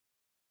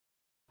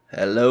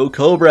Hello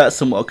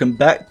Cobrats and welcome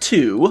back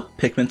to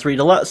Pikmin 3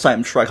 Deluxe.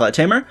 I'm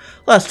TryclydeTamer.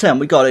 Last time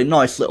we got a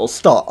nice little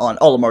start on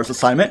Olimar's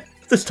assignment.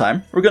 This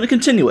time we're going to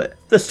continue it.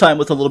 This time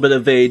with a little bit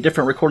of a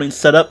different recording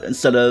setup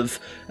instead of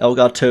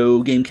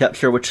Elgato game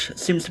capture, which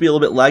seems to be a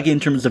little bit laggy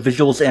in terms of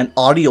visuals and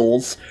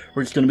audios.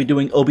 We're just going to be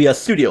doing OBS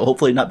Studio,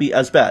 hopefully not be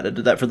as bad. I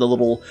did that for the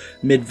little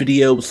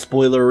mid-video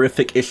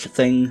spoilerific-ish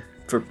thing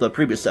for the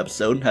previous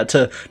episode. Had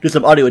to do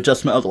some audio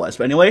adjustment otherwise.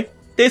 But anyway,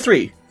 Day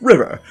 3,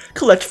 River.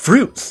 Collect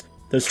fruits.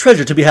 There's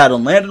treasure to be had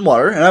on land and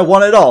water, and I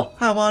want it all.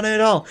 I want it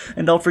all.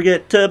 And don't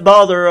forget to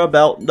bother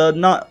about the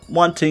not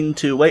wanting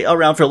to wait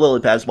around for lily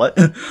pads. What?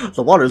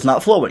 The water's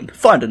not flowing.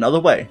 Find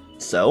another way.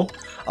 So,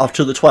 off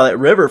to the Twilight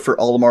River for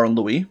Olimar and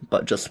Louie,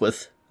 but just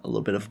with a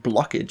little bit of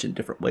blockage and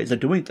different ways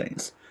of doing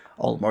things.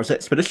 Olimar's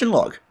expedition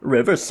log.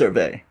 River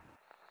survey.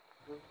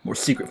 More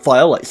secret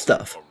file-like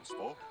stuff.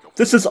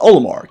 This is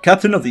Olimar,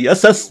 captain of the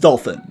SS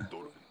Dolphin.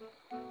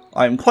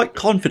 I am quite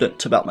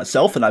confident about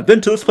myself, and I've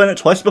been to this planet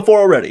twice before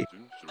already.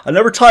 I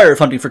never tire of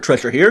hunting for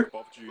treasure here.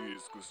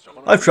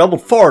 I've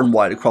traveled far and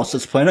wide across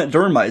this planet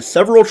during my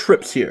several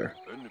trips here.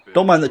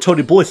 Don't mind the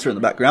Toady Boister in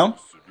the background,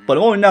 but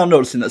I'm only now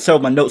noticing that several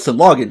of my notes and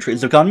log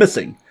entries have gone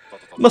missing.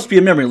 It must be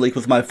a memory leak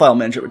with my file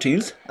management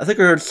routines. I think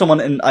I heard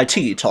someone in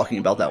IT talking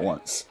about that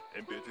once.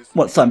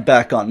 Once I'm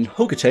back on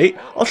Pikmin,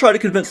 I'll try to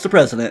convince the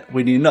president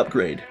we need an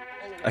upgrade.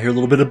 I hear a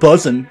little bit of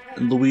buzzing,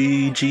 and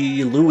Louie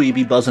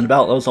be buzzing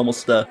about. That was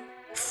almost a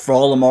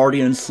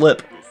Frolimardian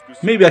slip.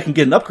 Maybe I can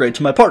get an upgrade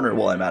to my partner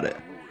while I'm at it.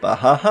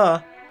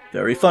 Bahaha.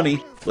 Very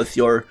funny. With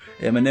your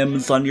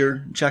M&Ms on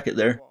your jacket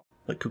there.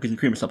 Like cookies and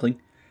cream or something.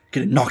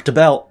 Getting knocked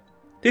about.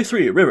 Day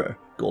 3, River.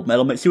 Gold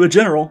medal makes you a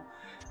general.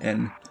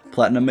 And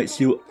platinum makes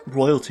you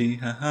royalty.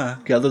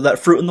 Haha. Gather that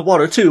fruit in the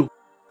water too.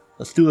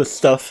 Let's do this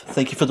stuff.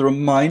 Thank you for the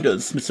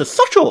reminders, Mr.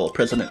 Social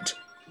President.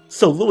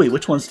 So, Louie,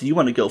 which ones do you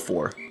want to go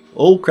for?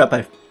 Oh crap,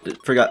 I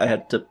forgot I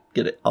had to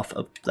get it off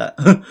of that.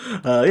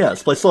 Yeah,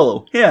 let's play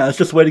solo. Yeah, it's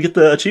just a way to get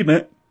the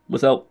achievement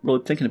without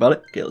really thinking about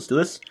it. Okay, let's do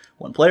this.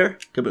 One player,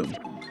 kaboom.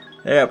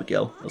 There we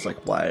go. I was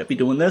like, why are we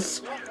doing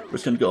this? We're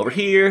just going to go over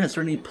here. Is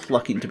there any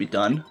plucking to be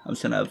done? I'm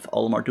just going to have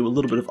Olimar do a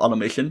little bit of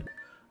automation.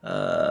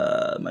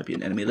 Might be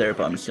an enemy there,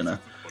 but I'm just going to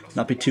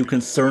not be too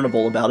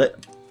concernable about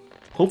it.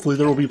 Hopefully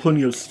there will be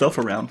plenty of stuff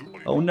around.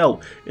 Oh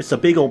no, it's a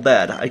big old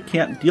bad. I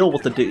can't deal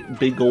with the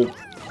big old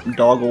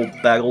doggle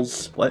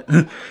baggles. What?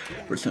 We're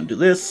just gonna do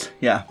this.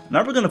 Yeah.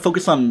 Now we're gonna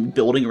focus on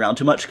building around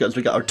too much because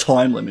we got our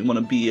time limit. We want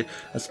to be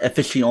as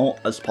efficient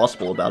as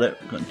possible about it.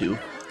 We're gonna do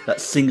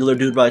that singular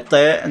dude right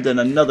there, and then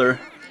another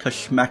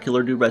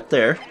kashmacular dude right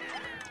there.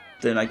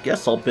 Then I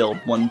guess I'll build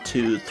 1,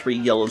 2, 3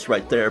 yellows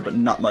right there, but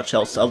not much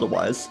else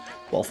otherwise.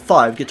 Well,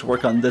 5 get to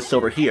work on this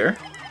over here.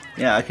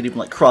 Yeah, I could even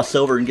like cross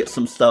over and get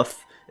some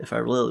stuff if I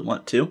really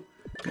want to.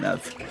 Gonna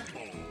have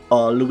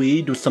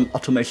Louie do some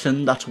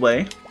automation that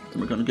way.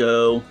 Then we're gonna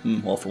go,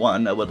 well, for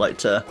one, I would like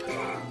to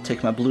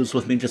take my blues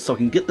with me just so I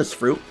can get this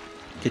fruit.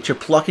 Get your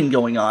plucking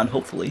going on,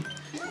 hopefully.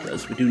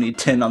 Because we do need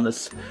 10 on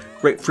this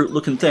grapefruit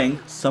looking thing.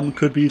 Some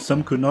could be,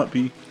 some could not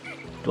be.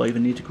 Do I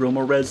even need to grow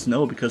more reds?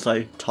 No, because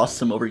I tossed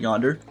them over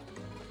yonder.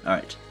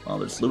 Alright, well,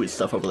 there's Louie's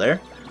stuff over there.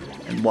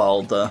 And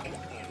while the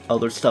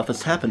other stuff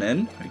is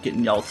happening, we're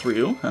getting y'all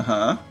through,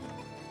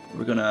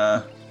 we're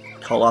gonna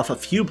call off a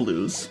few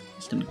blues.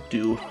 Just gonna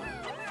do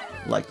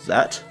like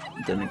that.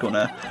 Then we're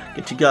gonna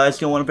get you guys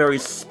going very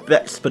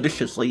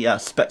expeditiously. Yeah,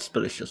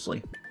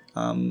 expeditiously.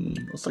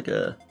 Looks like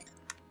a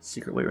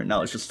secret way right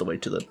now. It's just the way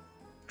to the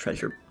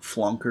treasure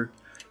flonker.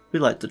 We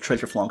like the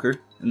treasure flonker.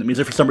 And the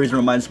music for some reason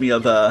reminds me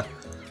of the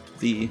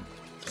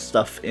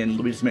stuff in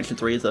Luigi's Mansion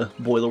 3, the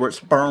boiler works.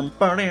 Alright,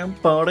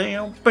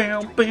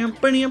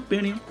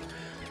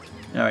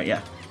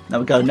 yeah. Now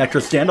we've got a nectar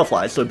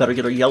standoff, so we better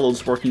get our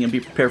yellows working and be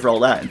prepared for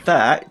all that. In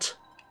fact,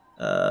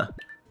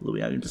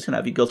 Louie, I'm just gonna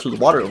have you go through the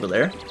water over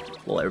there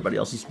while everybody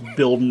else is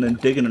building and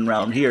digging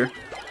around here.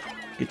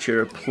 Get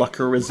your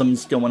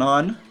pluckerisms going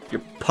on.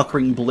 Your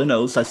puckering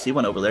blinos. I see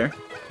one over there.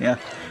 Yeah,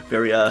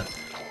 very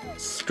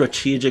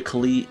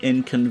strategically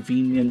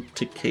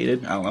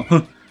inconvenienticated. I don't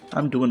know.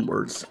 I'm doing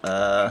words.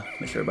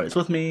 Make sure everybody's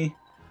with me.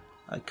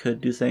 I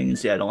could do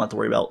things. Yeah, I don't have to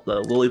worry about the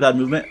lily pad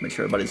movement. Make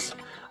sure everybody's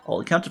all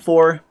accounted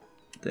for.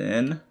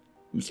 Then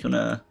I'm just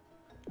gonna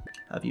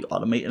have you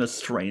automate in a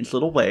strange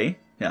little way.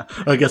 Yeah,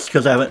 I guess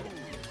because I haven't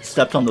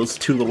stepped on those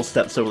 2 little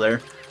steps over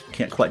there.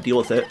 Can't quite deal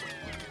with it.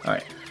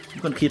 Alright, I'm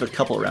going to keep a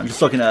couple around just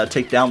so I can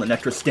take down the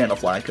nectar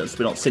standoff because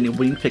we don't see any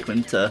winged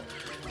Pikmin to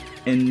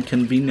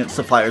inconvenience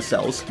the fire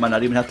cells. Might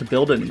not even have to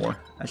build anymore.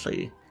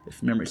 Actually,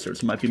 if memory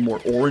serves, it might be more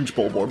orange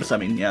bulb orbs. I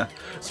mean, yeah,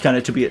 it's kind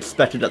of to be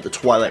expected at the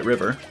Twilight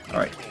River.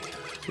 Alright,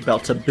 we're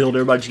about to build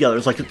everybody together.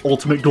 It's like an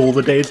ultimate goal of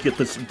the day is to get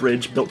this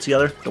bridge built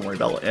together. Don't worry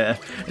about it.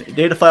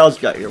 Data files,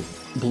 you got your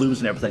blues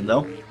and everything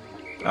though.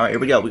 Alright, here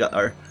we go. We got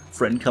our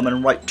friend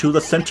coming right to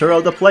the center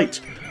of the plate.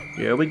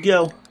 Here we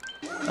go.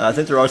 I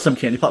think there are some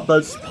candy pop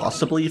buds,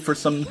 possibly for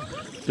some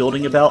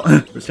building about.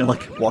 We're just gonna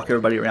like walk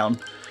everybody around.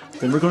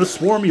 Then we're gonna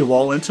swarm you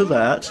all into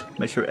that.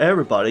 Make sure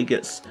everybody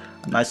gets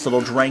a nice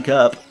little drink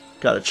up.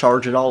 Gotta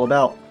charge it all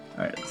about.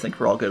 Alright, I think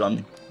we're all good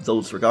on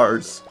those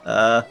regards.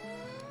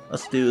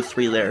 let's do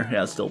 3 there.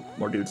 Yeah, still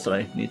more dudes that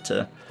I need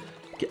to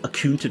get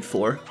accounted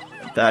for.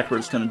 In fact, we're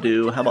just gonna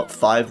do, how about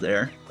 5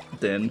 there?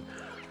 Then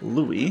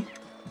Louie,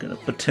 gonna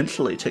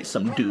potentially take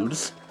some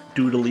dudes.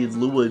 Doodly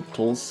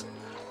Louie-ples.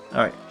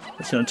 Alright,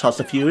 just gonna toss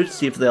a few,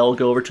 see if they'll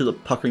go over to the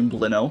puckering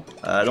Blino.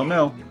 I don't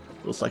know.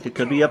 Looks like it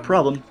could be a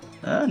problem.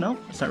 No,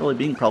 it's not really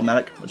being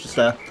problematic. Let's just,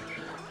 I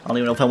don't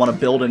even know if I want to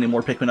build any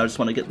more Pikmin. I just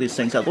want to get these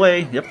things out of the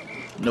way. Yep,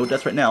 no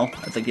death right now.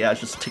 I think, yeah,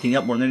 it's just ticking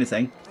up more than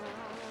anything.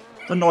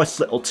 A nice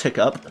little tick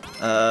up.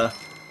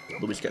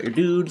 Louie's got your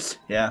dudes.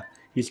 Yeah,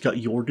 he's got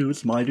your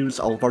dudes, my dudes,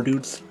 all of our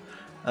dudes.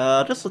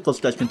 Just let those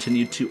guys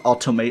continue to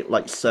automate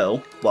like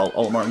so, while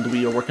Olimar and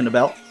Louie are working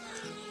about.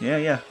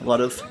 Yeah, a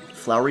lot of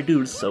flowery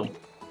dudes, so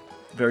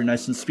very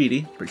nice and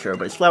speedy. Pretty sure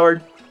everybody's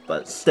flowered,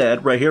 but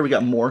instead, right here we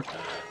got more.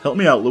 Help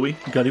me out, Louie.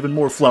 We got even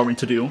more flowering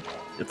to do,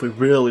 if we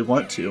really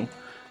want to,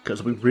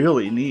 because we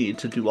really need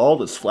to do all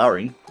this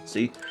flowering.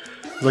 See?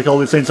 It's like all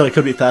these things that I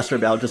could be faster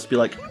about, just be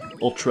like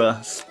ultra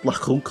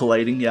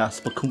splakunkulating. Yeah,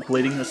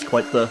 splakunkulating is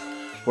quite the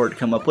word to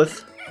come up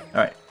with.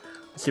 Alright.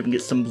 Let's see if we can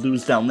get some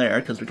blues down there,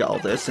 because we got all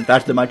this. In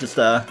fact, they might just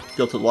go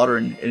to the water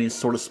in any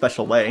sort of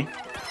special way.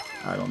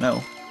 I don't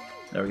know.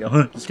 There we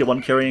go. Just get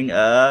one carrying.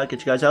 Get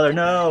you guys out there.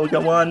 No, we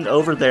got one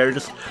over there.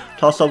 Just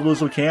toss all the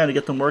blues we can to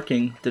get them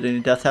working. Did any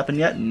death happen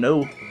yet?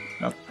 No.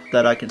 Not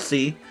that I can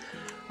see.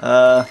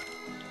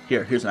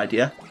 Here's an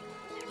idea.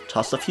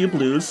 Toss a few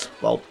blues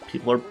while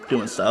people are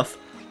doing stuff.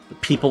 The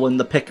people in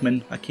the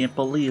Pikmin. I can't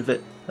believe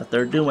it that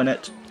they're doing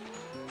it.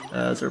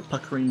 Is there a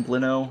puckering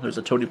Blino? There's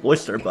a Toady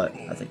Boister, but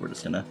I think we're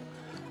just gonna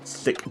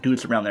stick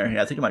dudes around there.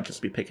 Yeah, I think I might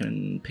just be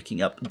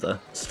picking up the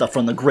stuff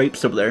from the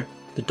grapes over there.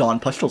 The Dawn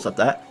Pustules at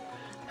that.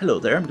 Hello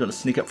there, I'm gonna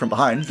sneak up from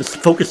behind. Just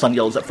focus on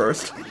yellows at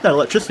first. That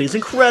electricity is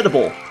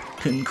incredible!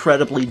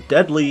 Incredibly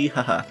deadly,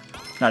 haha.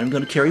 Not even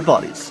gonna carry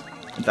bodies.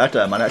 In fact,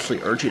 I might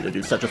actually urge you to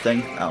do such a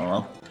thing. I don't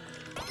know.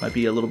 Might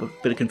be a little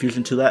bit of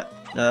confusion to that.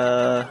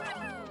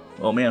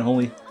 Oh man,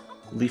 holy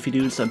leafy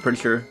dudes. I'm pretty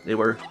sure they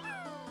were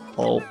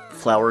all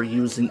flower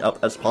using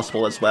up as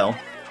possible as well.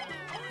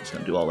 Just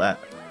gonna do all that.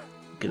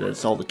 Get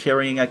us all the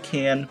carrying I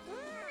can.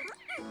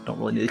 Don't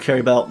really need to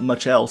carry about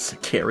much else.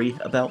 Carry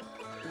about.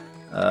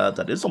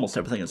 That is almost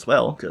everything as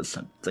well, because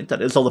I think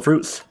that is all the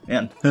fruits.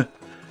 Man,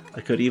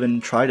 I could even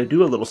try to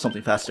do a little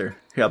something faster.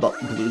 Here, how about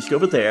blues go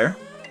over there?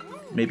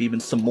 Maybe even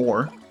some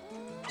more.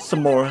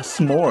 Some more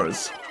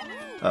s'mores.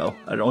 Oh,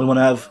 I don't really want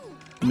to have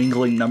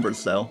mingling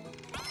numbers, though.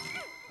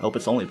 I hope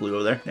it's only blue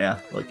over there. Yeah,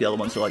 like the other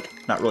ones are, like,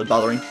 not really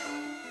bothering.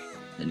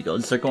 Then you go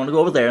and start going to go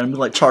over there, and I'm gonna,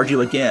 like, charge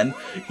you again,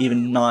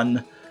 even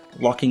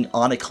non-locking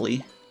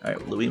onically.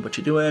 Alright, Louie, what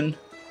you doing?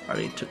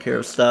 Already took care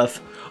of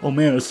stuff. Oh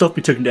man, the stuff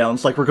be taken down.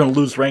 It's like we're gonna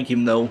lose rank,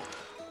 even though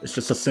it's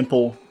just a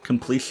simple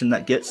completion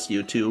that gets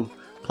you to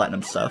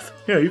platinum stuff.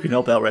 Yeah, you can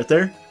help out right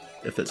there,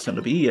 if it's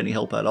gonna be any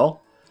help at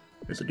all.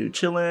 There's a dude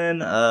chilling.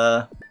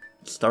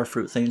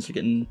 Starfruit things are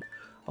getting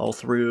all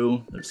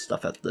through. There's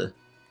stuff at the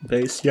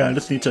base. Yeah, I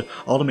just need to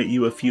automate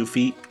you a few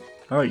feet.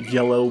 Alright,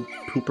 yellow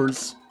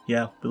poopers.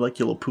 Yeah, we like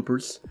yellow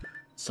poopers.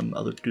 Some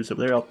other dudes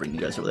over there. I'll bring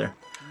you guys over there.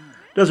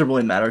 Doesn't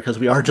really matter, because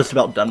we are just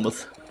about done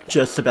with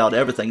just about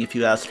everything, if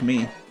you ask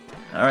me.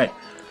 Alright,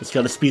 just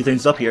gotta speed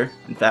things up here.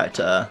 In fact,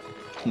 that's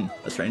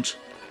strange.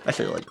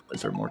 Actually, like,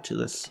 is there more to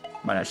this?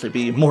 Might actually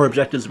be more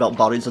objectives about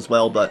bodies as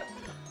well, but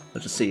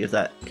let's just see if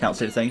that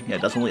counts anything. Yeah,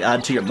 it doesn't really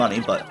add to your money,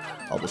 but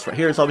all this right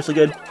here is obviously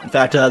good. In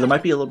fact, there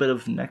might be a little bit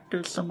of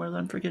nectar somewhere that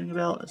I'm forgetting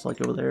about. It's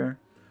like over there.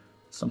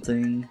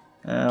 Something.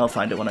 I'll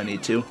find it when I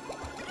need to.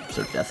 Is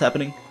there death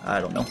happening? I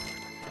don't know.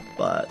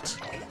 But,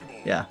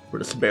 yeah, we're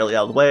just barely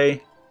out of the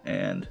way,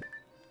 and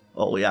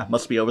oh yeah,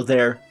 must be over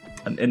there.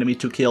 An enemy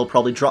to kill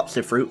probably drops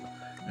their fruit.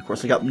 Of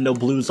course, I got no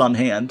blues on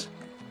hand.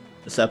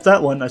 Except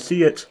that one, I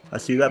see it. I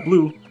see that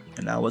blue.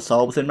 And now it's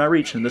all within my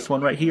reach. And this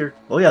one right here.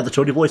 Oh yeah, the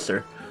Toady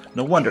Boister.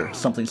 No wonder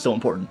something so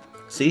important.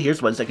 See,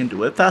 here's ways I can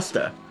do it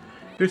faster.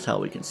 Here's how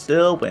we can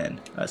still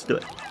win. Let's do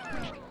it.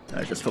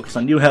 I just focus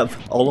on you. Have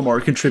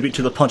Olimar contribute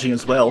to the punching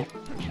as well.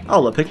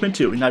 I'll let Pikmin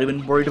too. Not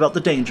even worried about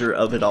the danger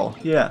of it all.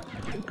 Yeah,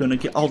 gonna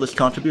get all this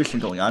contribution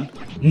going on.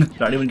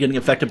 Not even getting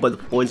affected by the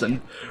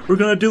poison. We're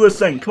gonna do this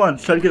thing. Come on,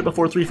 try to get it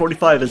before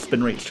 345 has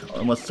been reached.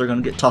 Unless they're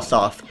gonna get tossed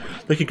off.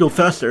 They could go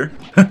faster.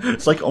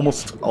 It's like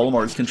almost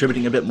Olimar is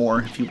contributing a bit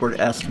more if you were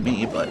to ask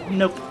me, but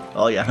nope.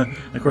 Oh yeah,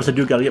 and of course I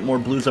do gotta get more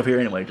blues up here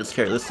anyway. Just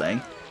carry this thing.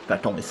 In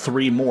fact, only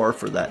 3 more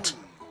for that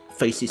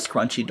facey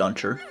scrunchy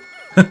duncher.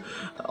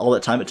 All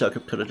that time it took,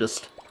 could have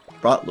just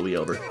brought Louie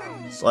over.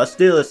 So let's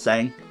do this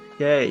thing.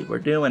 Yay, we're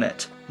doing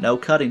it. No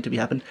cutting to be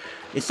happened.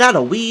 Is that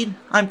a weed?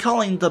 I'm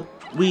calling the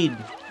weed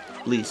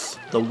lease.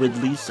 The weed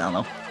lease? I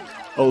don't know.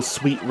 Oh,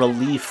 sweet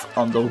relief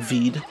on the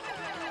weed.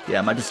 Yeah,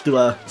 I might just do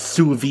a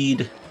sous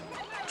vide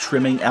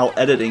trimming out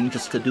editing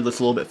just to do this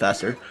a little bit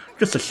faster.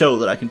 Just to show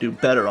that I can do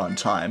better on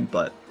time,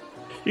 but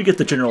you get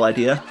the general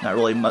idea. Not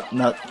really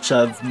much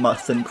of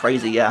nothing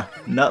crazy, yeah.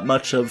 Not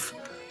much of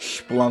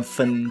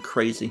splumfin'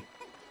 crazy.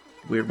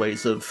 Weird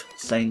ways of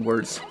saying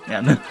words.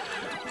 Man,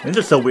 it's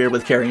just so weird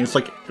with carrying. It's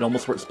like it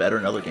almost works better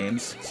in other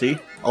games. See?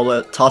 All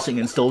the tossing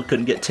and still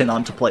couldn't get 10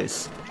 onto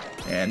place.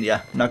 And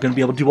yeah, not going to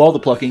be able to do all the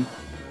plucking.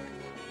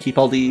 Keep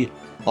all the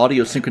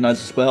audio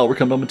synchronized as well. We're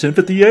coming up to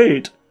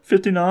 10:58,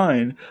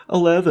 59,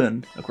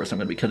 11. Of course, I'm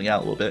going to be cutting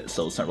out a little bit,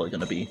 so it's not really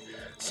going to be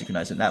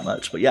synchronizing that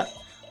much. But yeah,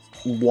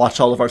 watch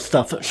all of our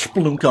stuff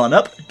splunk on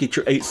up. Get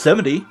your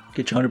 870,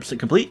 get your 100%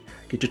 complete,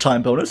 get your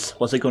time bonus.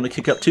 What's it going to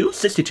kick up to?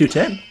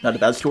 6210. Not a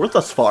bad score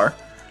thus far.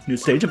 New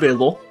stage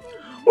available.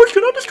 Words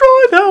cannot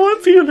describe how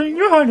I'm feeling,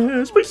 Your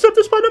Highness. Please accept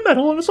this by the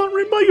medal and it's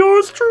honored by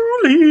yours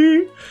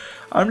truly.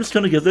 I'm just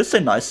going to give this a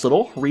nice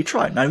little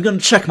retry. Now I'm going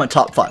to check my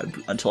top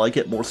 5 until I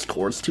get more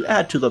scores to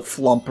add to the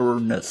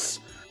flumperness.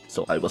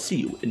 So I will see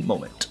you in a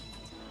moment.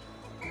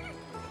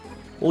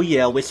 Oh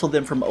yeah, whistle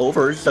them from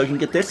over so you can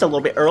get this a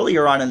little bit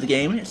earlier on in the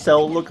game.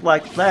 So look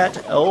like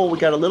that. Oh, we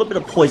got a little bit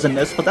of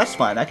poisonness, but that's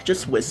fine. I can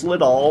just whistle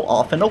it all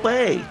off and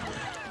away.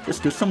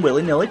 Just do some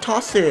willy-nilly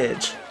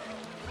tossage.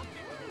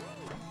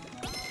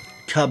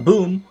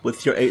 Kaboom!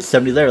 With your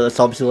 870 there,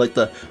 that's obviously like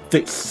the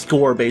fixed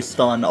score based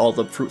on all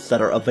the fruits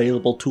that are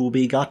available to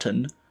be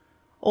gotten.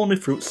 Only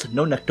fruits,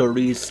 no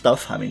nectar-y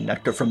stuff. I mean,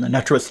 nectar from the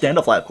nectarous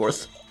standoff, of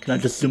course. Can I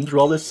just zoom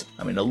through all this?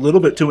 I mean, a little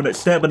bit to an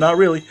extent, but not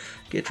really.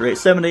 Get your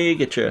 870,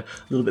 get you a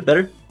little bit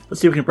better. Let's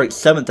see if we can break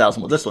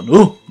 7,000 with this one.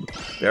 Ooh!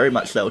 Very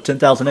much so.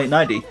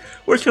 10,890.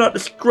 Words cannot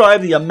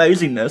describe the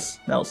amazingness.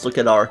 Now let's look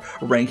at our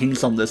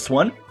rankings on this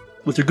one.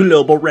 With your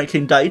global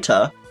ranking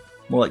data.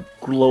 More like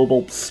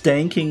global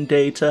stanking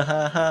data,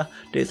 haha.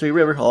 Day 3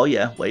 river, oh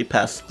yeah, way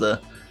past the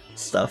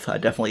stuff. I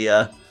definitely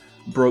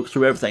broke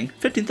through everything.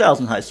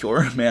 15,000 high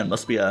score, man,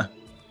 must be a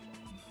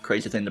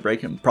crazy thing to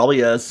break. And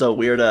probably a so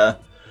weird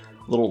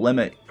little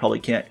limit. Probably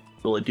can't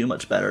really do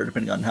much better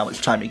depending on how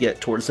much time you get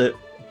towards it.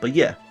 But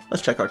yeah,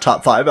 let's check our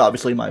top 5.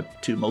 Obviously my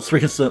 2 most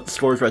recent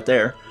scores right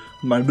there.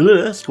 My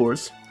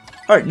scores.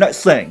 Alright,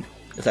 next thing.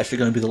 It's actually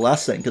going to be the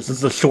last thing because this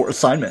is a short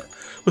assignment.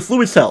 With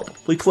Louie's help,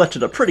 we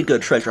collected a pretty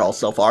good treasure haul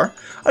so far.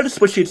 I just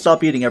wish he'd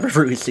stop eating every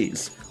fruit he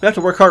sees. We have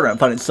to work harder on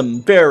finding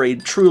some very,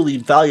 truly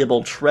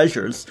valuable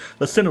treasures.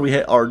 The sooner we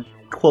hit our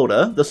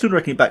quota, the sooner I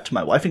can get back to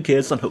my wife and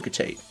kids on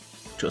Koppaite.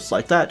 Just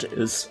like that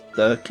is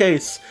the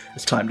case.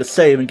 It's time to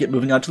save and get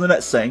moving on to the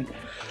next thing.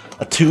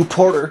 A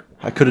 2-parter.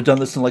 I could have done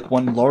this in like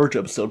one large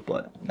episode,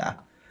 but nah.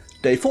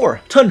 Day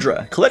 4,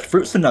 Tundra. Collect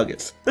fruits and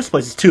nuggets. This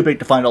place is too big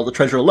to find all the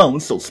treasure alone,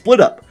 so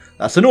split up.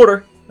 That's an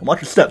order. And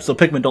watch your steps so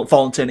Pikmin don't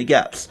fall into any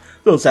gaps.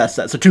 Those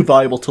assets are too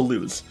valuable to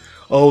lose.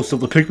 Oh, so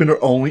the Pikmin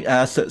are only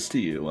assets to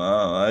you.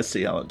 Oh, I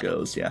see how it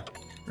goes, yeah.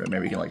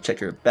 Remember, you can like check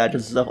your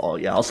badges and stuff. Oh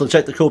yeah, also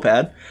check the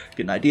co-pad.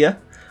 Get an idea.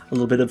 A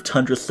little bit of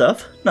Tundra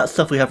stuff. Not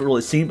stuff we haven't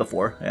really seen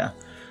before, yeah.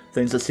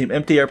 Things that seem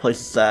empty are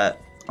places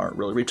that aren't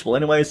really reachable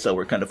anyway, so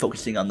we're kind of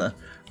focusing on the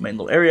main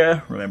little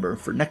area. Remember,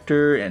 for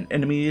nectar and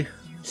enemy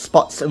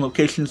spots and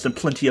locations and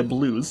plenty of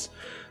blues.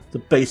 The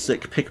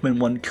basic Pikmin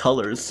 1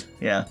 colors,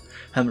 yeah.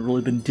 Haven't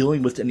really been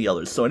dealing with any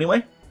others. So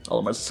anyway,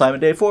 Olimar's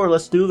assignment day 4,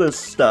 let's do this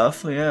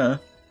stuff, yeah.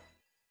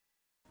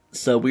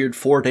 It's a weird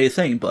 4-day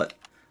thing, but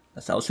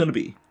that's how it's gonna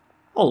be.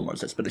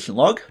 Olimar's expedition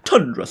log,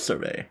 Tundra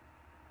survey.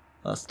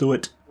 Let's do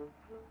it.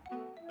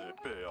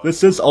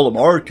 This is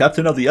Olimar,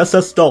 captain of the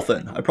SS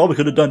Dolphin. I probably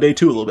could have done day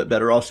 2 a little bit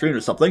better off screen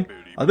or something.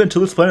 I've been to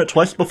this planet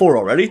twice before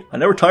already. I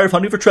never tire of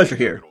hunting for treasure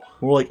here.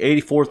 More like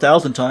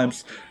 84,000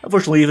 times.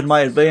 Unfortunately, even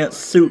my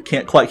advanced suit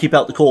can't quite keep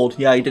out the cold.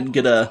 Yeah, he didn't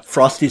get a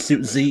Frosty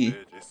Suit Z.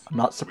 I'm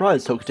not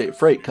surprised Koppaite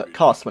Freight cut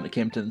costs when it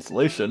came to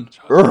installation.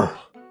 Urgh.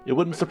 It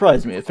wouldn't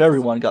surprise me if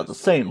everyone got the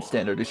same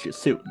standard issue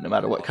suit, no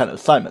matter what kind of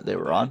assignment they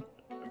were on.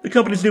 The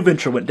company's new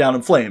venture went down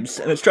in flames,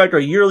 and it's dragged our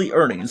yearly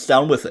earnings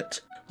down with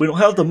it. We don't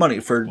have the money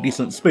for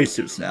decent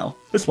spacesuits now.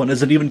 This one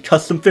isn't even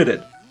custom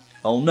fitted.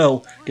 Oh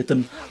no, get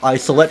them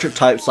ice-electric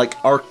types like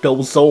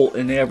Arctozolt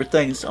and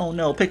everything. Oh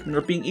no, Pikmin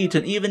are being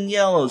eaten, even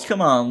yellows.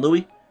 Come on,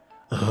 Louie.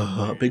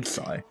 Big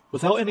sigh.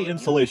 Without any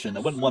insulation,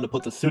 I wouldn't want to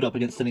put the suit up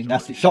against any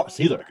nasty sharks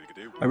either.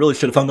 I really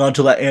should have hung on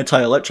to that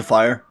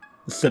anti-electrifier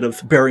instead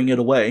of burying it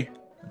away.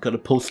 I gotta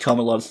post-comment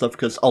a lot of stuff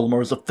because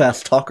Olimar is a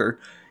fast talker,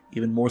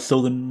 even more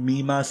so than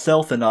me,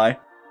 myself, and I.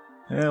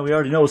 Yeah, we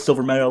already know a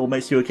silver medal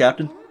makes you a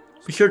captain.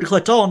 Be sure to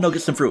collect all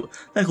nuggets and fruit.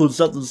 That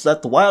includes others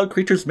that the wild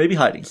creatures may be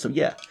hiding, so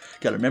yeah,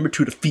 gotta remember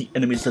to defeat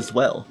enemies as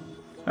well.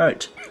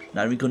 Alright,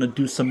 now we're gonna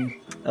do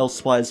some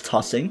elsewise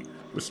tossing.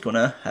 We're just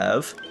gonna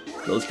have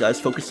those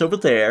guys focus over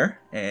there,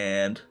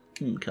 and...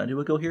 can I do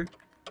a go here?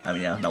 I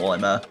mean, yeah, not while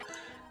I'm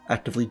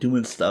actively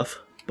doing stuff.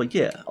 But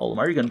yeah,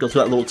 Olimar, you're gonna go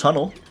through that little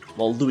tunnel,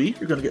 while Louie,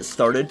 you're gonna get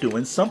started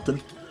doing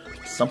something.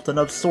 Something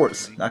of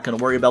sorts. Not gonna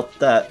worry about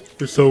that.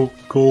 You're so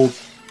cold.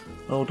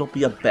 Oh, don't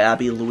be a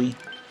babby, Louie.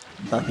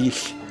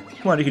 Babish.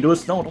 Come on, you can do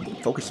this. No,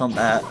 don't focus on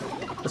that.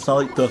 That's not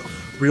like the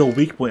real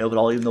weak point of it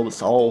all, even though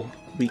it's all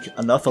weak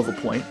enough of a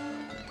point.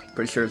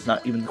 Pretty sure it's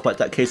not even quite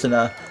that case in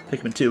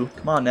Pikmin 2.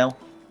 Come on now.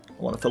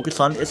 I want to focus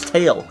on its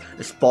tail.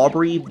 Its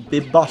Bobbery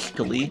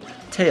Biboshkali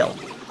tail.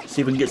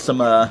 See if we can get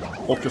some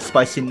ultra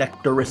spicy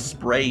nectarous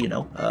spray, you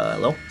know.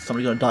 Hello?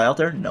 Somebody gonna die out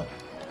there? No.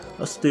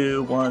 Let's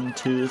do 1,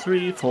 2,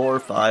 3, 4,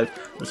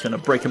 5. I'm just gonna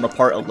break him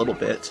apart a little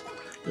bit.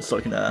 Just so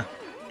I can get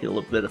a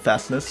little bit of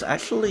fastness.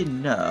 Actually,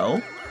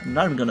 no. I'm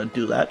not even gonna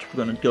do that.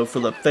 We're gonna go for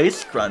the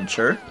face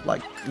cruncher,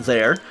 like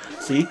there.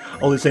 See?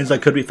 All these things I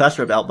could be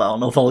faster about, but I don't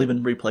know if I'll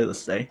even replay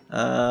this day.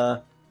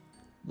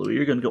 Louie,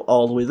 you're gonna go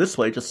all the way this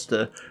way just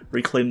to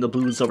reclaim the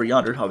blues over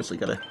yonder. Obviously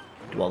gotta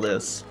do all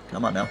this.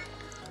 Come on now.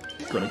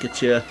 Gonna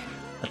get you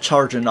a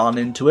charging on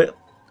into it.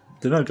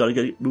 Then I've gotta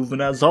get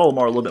moving as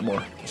Olimar a little bit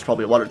more. There's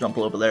probably a water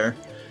jumper over there,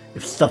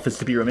 if stuff is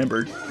to be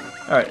remembered.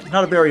 Alright,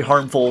 not a very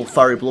harmful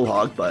fiery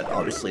blowhog, but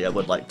obviously I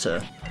would like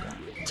to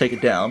take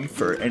it down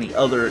for any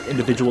other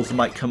individuals that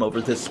might come over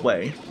this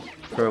way.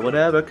 For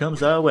whatever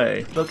comes our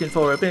way. Looking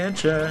for a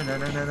bench. Na, na,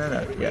 na, na,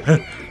 na. Yeah,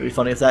 it'd be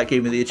funny if that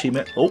gave me the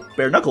achievement. Oh,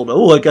 bare knuckled.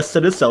 Oh, I guess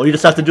it is so. You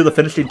just have to do the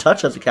finishing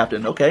touch as a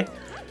captain. Okay.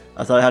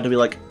 I thought I had to be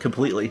like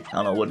completely. I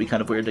don't know, it would be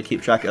kind of weird to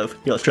keep track of.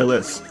 Yeah, let's try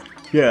this.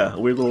 Yeah, a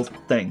weird little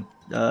thing.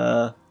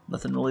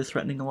 Nothing really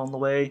threatening along the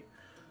way.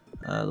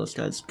 Those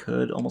guys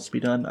could almost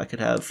be done. I could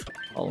have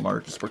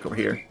Olimar just work over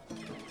here.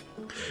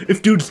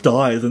 If dudes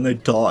die, then they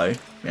die.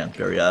 Man,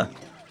 very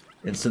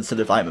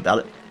insensitive I am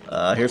about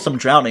it. Here's some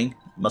drowning.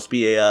 Must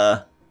be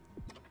a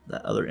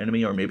that other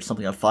enemy, or maybe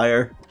something on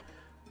fire.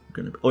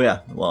 Oh yeah,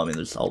 well I mean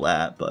there's all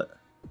that, but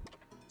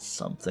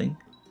something.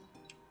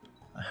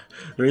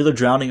 They're either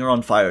drowning or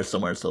on fire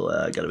somewhere, so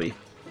I gotta be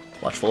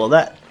watchful of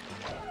that.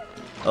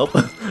 Oh,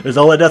 there's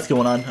all that death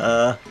going on.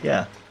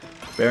 Yeah,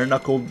 bare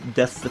knuckle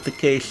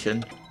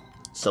deathification.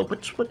 So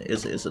which one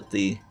is it? Is it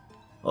the?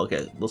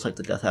 Okay, looks like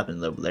the death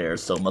happened over there,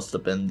 so it must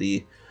have been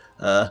the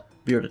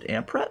bearded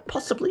amp rat,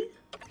 possibly.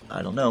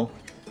 I don't know.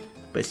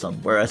 Based on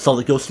where I saw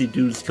the ghosty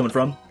dudes coming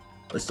from.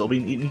 Are they still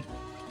being eaten?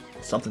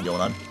 Something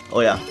going on. Oh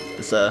yeah,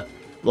 this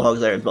blowhog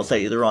there. I was about to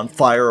say either on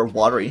fire or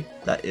watery.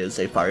 That is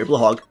a fiery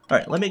blowhog.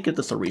 Alright, let me get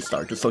this a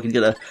restart just so I can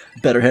get a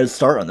better head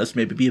start on this.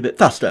 Maybe be a bit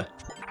faster.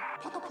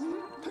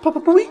 Papa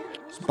Booey?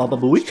 Baba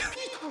Booey?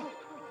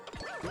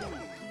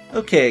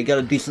 Okay, got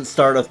a decent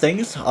start of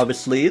things.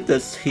 Obviously,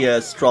 this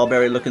here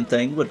strawberry looking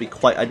thing would be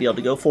quite ideal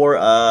to go for.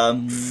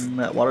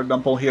 That water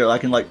dumple here, I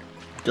can like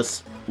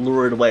just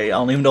lure it away. I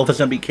don't even know if it's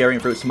going to be carrying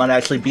fruits. It might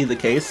actually be the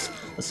case.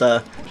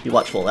 Let's be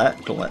watchful of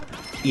that. Don't let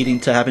eating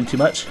to happen too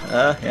much.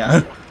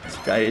 Yeah. This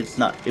guy is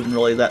not even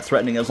really that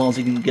threatening as long as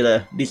you can get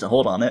a decent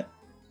hold on it.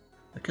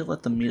 I could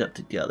let them meet up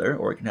together,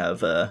 or I can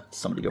have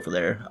somebody go for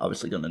there.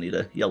 Obviously going to need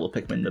a yellow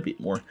Pikmin to be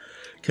more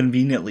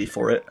conveniently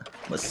for it.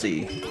 Let's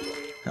see.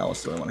 How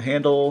else do I want to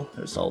handle?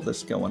 There's all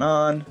this going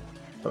on.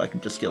 But I can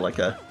just get like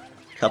a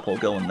couple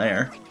going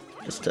there.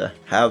 Just to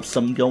have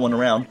some going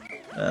around.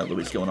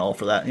 Louie's going all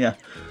for that. Yeah.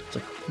 It's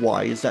like,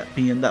 why is that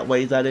being that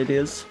way that it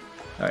is?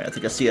 Alright, I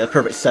think I see a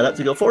perfect setup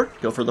to go for.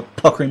 Go for the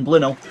puckering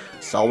Blino.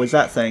 It's always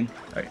that thing.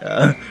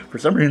 Alright, for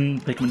some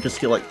reason, Pikmin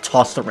just get like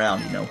tossed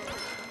around, you know.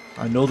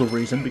 I know the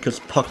reason, because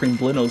puckering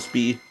Blinos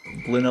be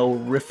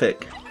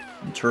Blino-rific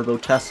and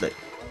turbo-tastic.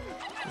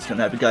 Just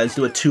gonna have you guys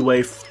do a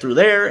two-way through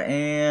there,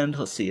 and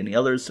let's see, any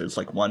others? There's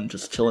like one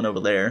just chilling over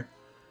there.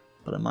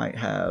 But I might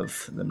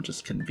have them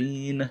just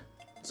convene.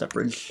 Is that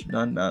bridge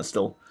done? No,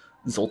 still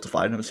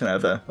Zoltified. I'm just gonna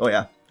have a, oh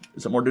yeah.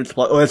 Is there more dudes to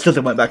pluck? Oh, it's just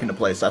it went back into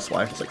place, that's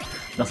why. It's like,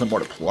 nothing more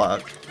to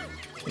pluck.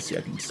 Let's see,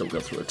 I can still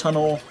go through a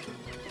tunnel.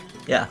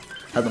 Yeah,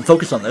 have them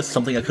focus on this,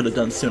 something I could have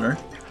done sooner.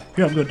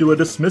 Yeah, I'm gonna do a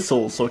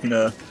dismissal so I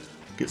can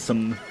get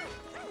some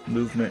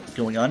movement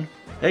going on.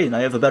 Hey, now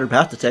you have a better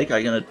path to take. Are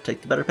you gonna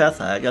take the better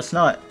path? I guess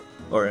not.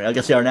 Or, I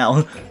guess you are now.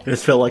 I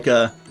just feel like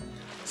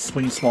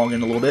swing swong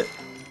in a little bit.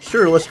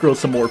 Sure, let's grow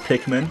some more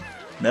Pikmin.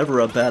 Never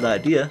a bad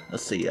idea.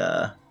 Let's see,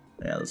 yeah,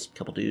 there's a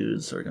couple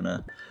dudes are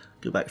gonna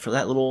go back for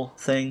that little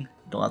thing.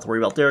 Don't have to worry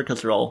about there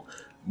because they're all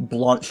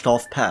blanched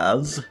off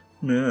paths.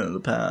 Yeah,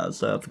 the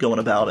paths of going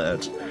about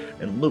it.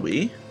 And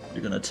Louie,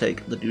 you're gonna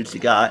take the dudes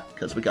you got,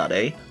 because we got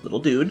a little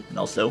dude and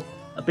also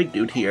a big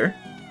dude here.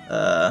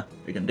 You're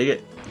gonna dig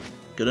it.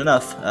 Good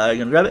enough. You're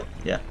gonna grab it?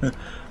 Yeah.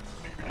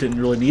 Didn't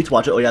really need to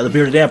watch it. Oh yeah, the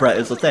bearded amp rat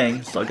is the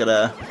thing, so I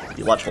gotta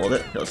be watchful of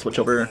it. Gotta switch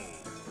over.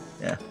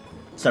 Yeah.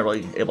 It's not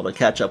really able to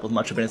catch up with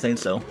much of anything,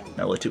 so not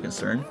really too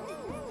concerned.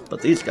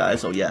 But these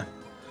guys, oh yeah.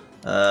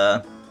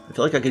 I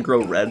feel like I could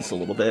grow reds a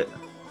little bit.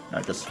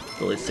 Not just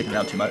really sticking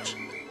out too much.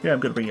 Yeah, I'm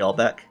gonna bring you all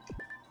back.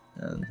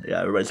 And yeah,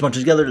 everybody's bunched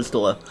together. There's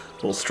still a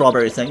little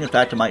strawberry thing. In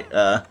fact, I might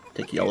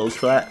take yellows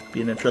for that.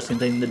 Be an interesting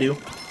thing to do.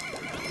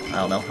 I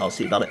don't know. I'll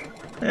see about it.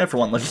 And for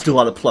one, let's just do a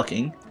lot of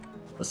plucking.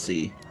 Let's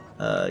see.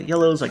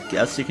 Yellows, I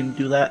guess you can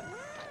do that.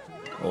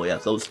 Oh yeah,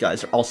 those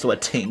guys are also a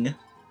ting.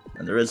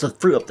 And there is a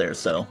fruit up there,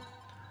 so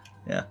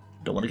yeah.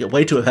 Don't want to get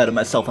way too ahead of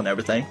myself on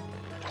everything.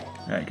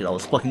 Alright, get all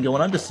this plucking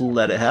going on. Just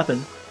let it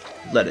happen.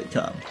 Let it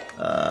come.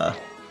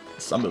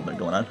 Some movement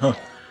going on. Huh.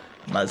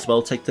 Might as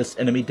well take this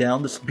enemy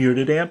down, this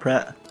bearded amp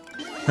rat.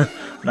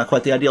 Not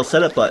quite the ideal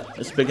setup, but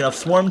it's a big enough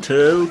swarm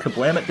to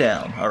kablam it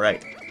down.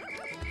 Alright.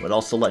 Would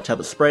also like to have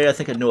a spray. I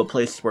think I know a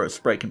place where a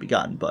spray can be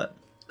gotten, but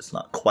it's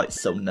not quite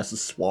so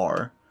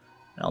necessaire.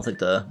 I don't think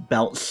the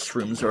bounce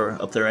shrooms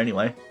are up there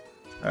anyway.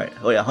 Alright.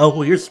 Oh yeah. Oh,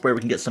 well, here's where we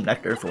can get some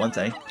nectar, for one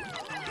thing.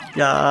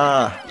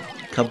 Yeah.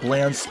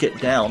 Kablanskit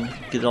down.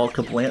 Get it all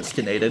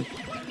kablanskinated.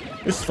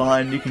 It's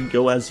fine, you can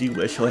go as you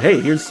wish. Oh, hey,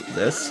 here's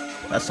this.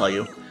 That's how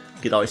you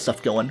get all your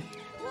stuff going.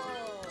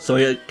 So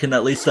you can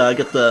at least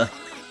get the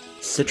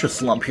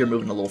citrus lump here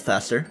moving a little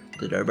faster.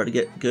 Did everybody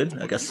get good?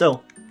 I guess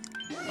so.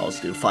 I'll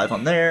just do 5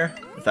 on there.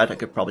 In fact, I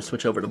could probably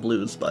switch over to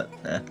blues, but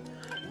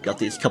Got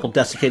these couple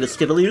desiccated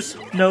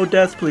skitterleaves. No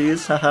death,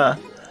 please. Haha.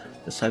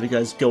 Just have you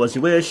guys go as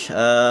you wish.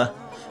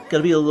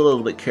 Gotta be a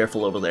little bit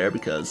careful over there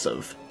because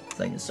of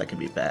things that can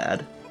be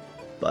bad.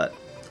 But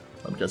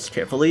I'm just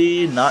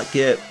carefully not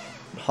get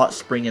hot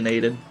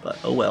springinated. But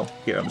oh well.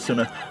 Here, I'm just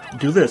gonna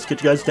do this.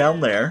 Get you guys down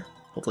there.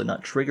 Hopefully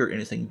not trigger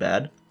anything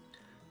bad.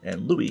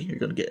 And Louie, you're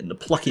gonna get into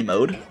plucky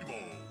mode.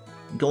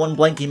 Go in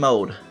blanky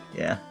mode.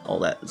 Yeah, all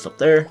that is up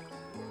there.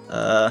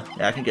 Yeah,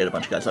 I can get a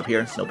bunch of guys up here.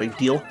 It's no big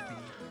deal.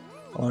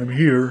 I'm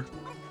here,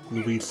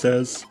 Louie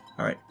says.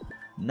 Alright,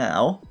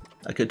 now,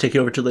 I could take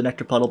you over to the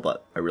nectar puddle,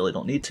 but I really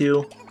don't need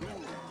to.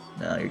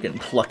 Now you're getting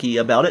plucky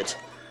about it.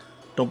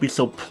 Don't be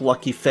so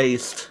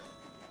plucky-faced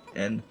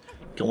and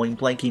going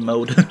blanky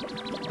mode. I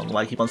don't know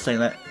why I keep on saying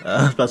that.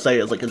 I was about to say,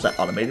 I was like, is that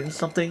automating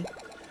something?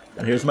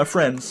 And here's my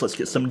friends. Let's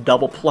get some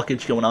double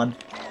pluckage going on.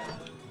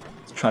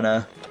 Trying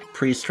to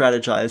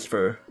pre-strategize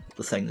for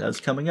the thing that's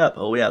coming up.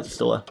 Oh yeah, there's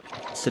still a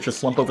citrus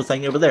slump over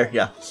thing over there.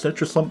 Yeah,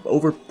 citrus slump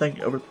over thing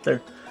over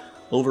there.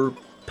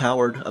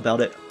 Overpowered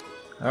about it.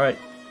 Alright,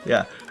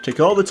 yeah. Take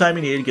all the time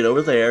you need to get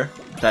over there.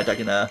 In fact, I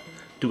can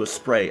do a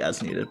spray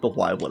as needed, but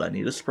why would I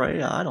need a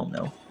spray? I don't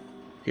know.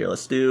 Here,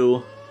 let's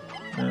do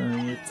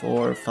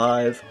 4,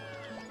 5.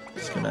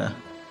 Just gonna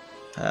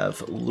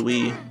have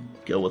Louie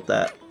go with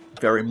that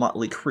very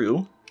motley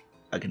crew.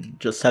 I can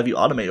just have you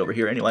automate over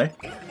here anyway.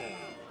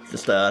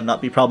 Just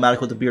not be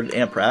problematic with the bearded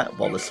amp rat,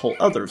 while this whole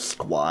other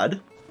squad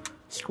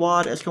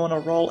is going to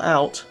roll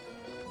out.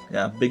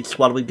 Yeah, big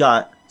squad we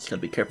got. Just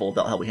gotta be careful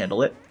about how we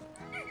handle it,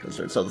 because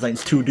there's other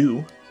things to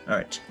do.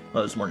 Alright,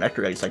 well, there's more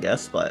nectar eggs, I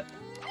guess, but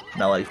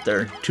not like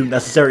they're too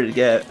necessary to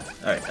get.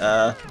 Alright,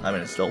 I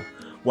mean, it's still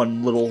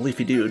one little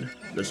leafy dude.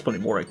 There's plenty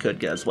more I could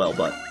get as well,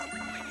 but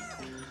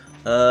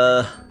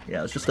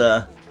yeah, let's just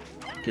get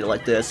it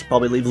like this.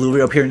 Probably leave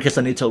Louie up here in case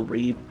I need to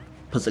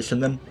reposition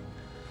them.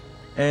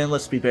 And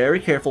let's be very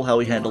careful how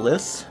we handle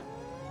this.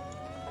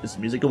 Is the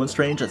music going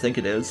strange? I think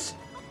it is.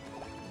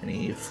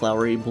 Any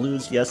flowery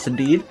blues? Yes,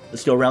 indeed.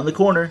 Let's go around the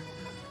corner.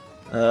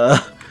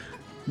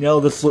 You know,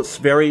 this looks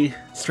very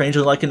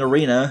strangely like an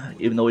arena,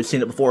 even though we've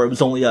seen it before. It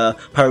was only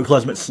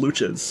pyroclasmic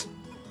slooches.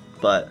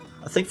 But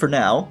I think for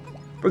now,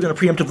 we're going to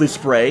preemptively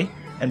spray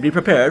and be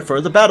prepared for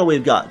the battle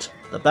we've got.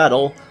 The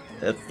battle,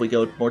 if we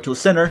go more to the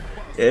center,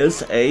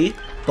 is a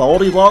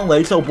baldy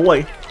longlegs. Oh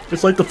boy,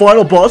 it's like the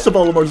final boss of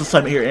Olimar's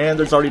assignment here, and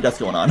there's already death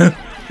going on.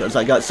 Because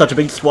I got such a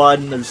big squad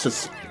and there's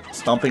just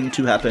stomping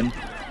to happen.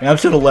 And I'm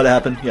just going to let it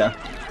happen, yeah.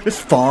 It's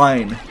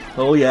fine.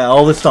 Oh yeah,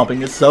 all this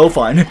stomping is so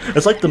fine.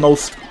 It's like the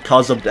most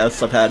cause of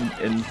deaths I've had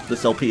in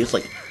this LP. It's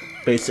like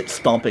basic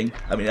stomping.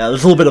 I mean, yeah,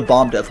 there's a little bit of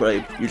bomb death where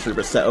I usually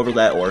reset over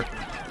that or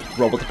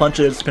roll with the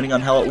punches, depending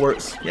on how it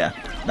works. Yeah,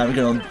 not even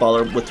gonna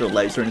bother with their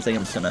legs or anything.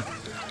 I'm just gonna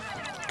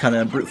kind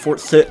of brute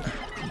force it.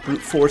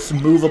 Brute force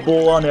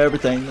movable on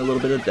everything. A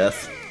little bit of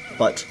death,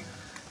 but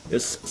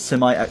it's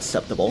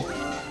semi-acceptable.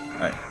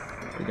 Alright,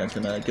 we're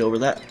gonna go over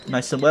that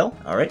nice and well.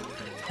 Alright.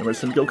 And we're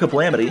just gonna go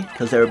Kablamity,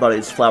 because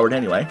everybody's flowered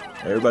anyway.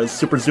 Everybody's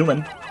super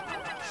zooming.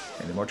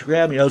 Any more to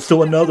grab? You know,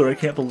 still another. I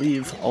can't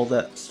believe all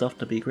that stuff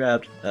to be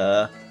grabbed.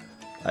 I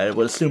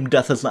would assume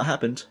death has not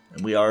happened.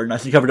 And we are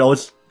nicely covered.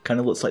 Always kind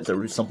of looks like there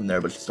was something there,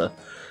 but just a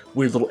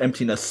weird little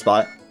emptiness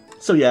spot.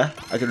 So yeah,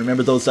 I can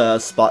remember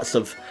those spots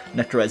of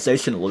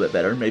nectarization a little bit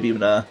better. Maybe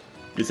even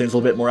do things a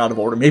little bit more out of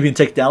order. Maybe even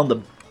take down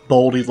the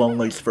Baldy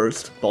Longlegs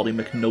first. Baldy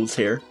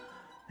McNosehair.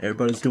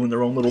 Everybody's doing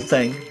their own little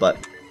thing, but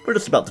we're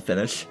just about to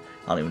finish.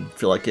 I don't even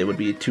feel like it would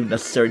be too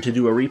necessary to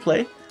do a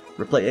replay.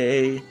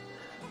 Replay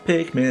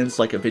Pikmin's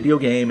like a video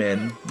game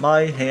in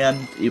my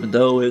hand, even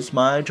though it's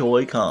my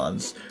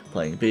Joy-Cons.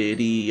 Playing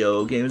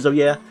video games, oh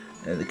yeah.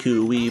 And the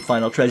Kui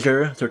Final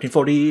Treasure,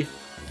 1340.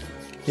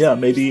 Yeah,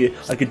 maybe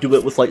I could do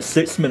it with like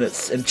 6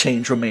 minutes and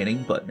change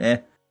remaining, but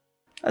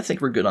I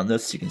think we're good on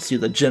this. You can see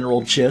the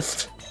general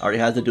gist. I already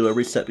had to do a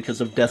reset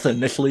because of death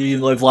initially,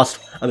 even though I've lost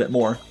a bit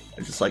more.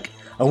 It's just like,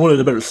 I wanted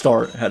a better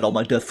start. I had all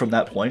my death from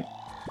that point.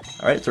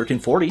 Alright,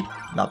 1340.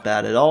 Not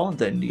bad at all.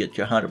 Then you get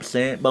your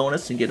 100%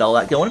 bonus and get all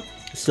that going.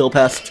 Still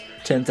past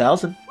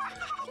 10,000.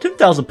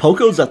 10,000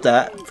 Pokos at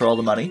that for all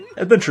the money.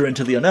 Adventure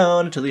into the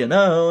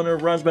unknown, or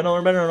runs better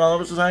and better on all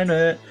of us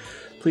assignment.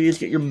 Please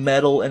get your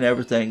medal and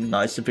everything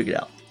nice and figured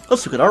out.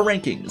 Let's look at our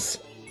rankings.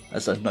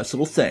 That's a nice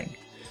little thing.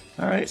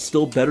 Alright,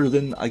 still better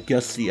than, I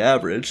guess, the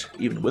average,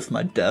 even with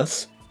my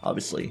deaths.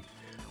 Obviously,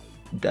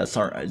 deaths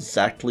aren't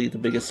exactly the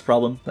biggest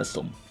problem. That's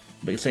still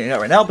the biggest thing I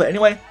got right now. But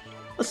anyway,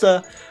 let's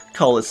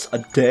call this a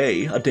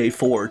day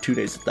 4, 2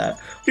 days at that.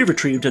 We've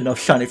retrieved enough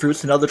shiny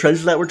fruits and other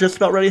treasures that we're just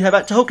about ready to head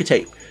back to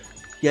Hokate.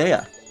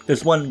 Yeah.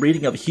 There's one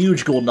reading of a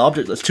huge golden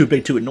object that's too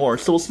big to ignore,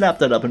 so we'll snap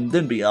that up and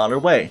then be on our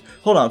way.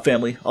 Hold on,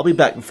 family. I'll be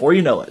back before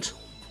you know it.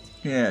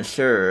 Yeah,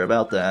 sure,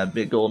 about that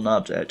big golden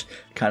object.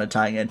 Kind of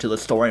tying into the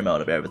story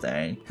mode of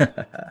everything.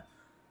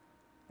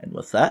 And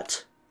with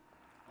that,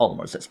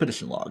 Olimar's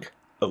Expedition Log.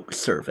 Oak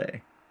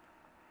Survey.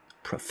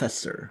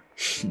 Professor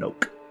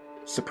Schnoke.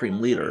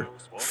 Supreme Leader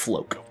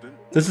Floke.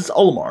 This is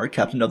Olimar,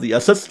 Captain of the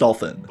SS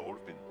Dolphin.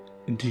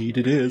 Indeed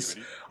it is.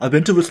 I've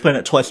been to this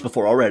planet twice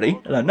before already,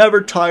 and I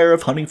never tire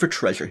of hunting for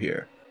treasure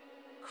here.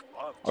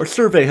 Our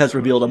survey has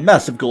revealed a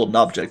massive golden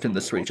object in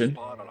this region.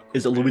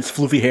 Is it Louie's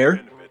floofy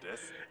hair?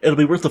 It'll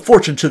be worth a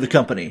fortune to the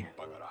company.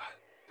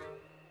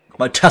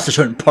 My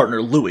taciturn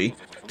partner, Louie,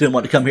 didn't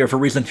want to come here for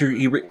reasons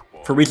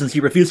he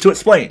refused to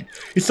explain.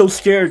 He's so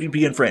scared he'd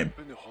be in frame.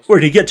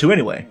 Where'd he get to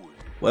anyway?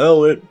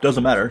 Well, it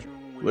doesn't matter.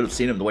 Would have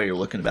seen him the way you're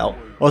looking about.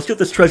 Well, let's get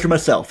this treasure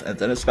myself, and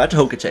then it's back to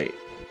Hokate.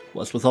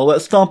 What's with all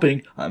that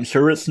stomping? I'm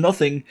sure it's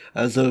nothing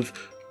as of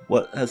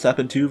what has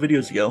happened 2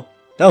 videos ago.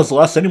 That was the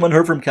last anyone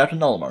heard from Captain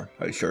Olimar.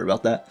 Are you sure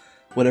about that?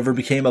 Whatever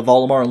became of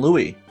Olimar and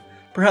Louie?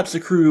 Perhaps the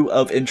crew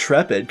of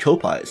intrepid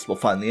Koppaites will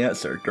find the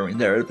answer during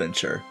their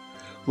adventure.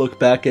 Look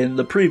back in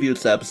the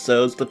previous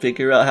episodes to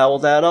figure out how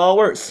that all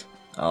works.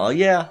 Oh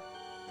yeah.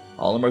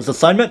 Olimar's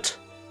assignment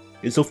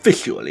is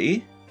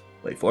officially,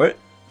 wait for it,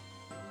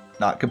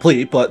 not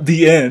complete, but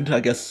the end. I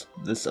guess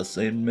this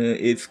assignment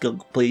is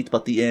complete,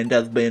 but the end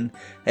has been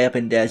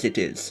happened as it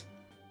is.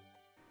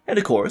 And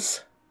of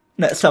course,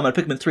 next time on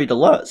Pikmin 3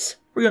 Deluxe,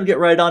 we're going to get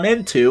right on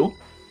into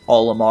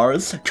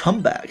Olimar's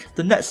comeback.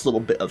 The next little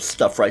bit of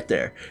stuff right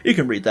there. You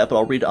can read that, but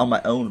I'll read it on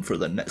my own for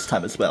the next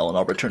time as well, and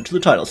I'll return to the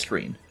title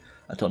screen.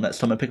 Until next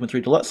time on Pikmin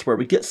 3 Deluxe, where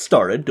we get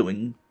started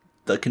doing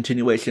the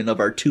continuation of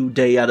our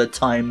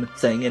 2-day-at-a-time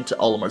thing into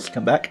Olimar's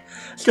comeback.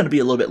 It's going to be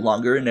a little bit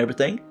longer and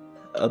everything.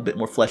 A bit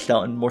more fleshed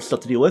out and more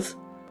stuff to deal with.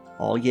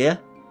 Oh yeah.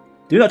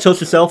 Do not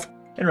toast yourself,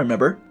 and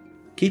remember,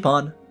 keep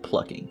on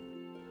plucking.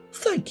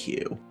 Thank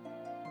you.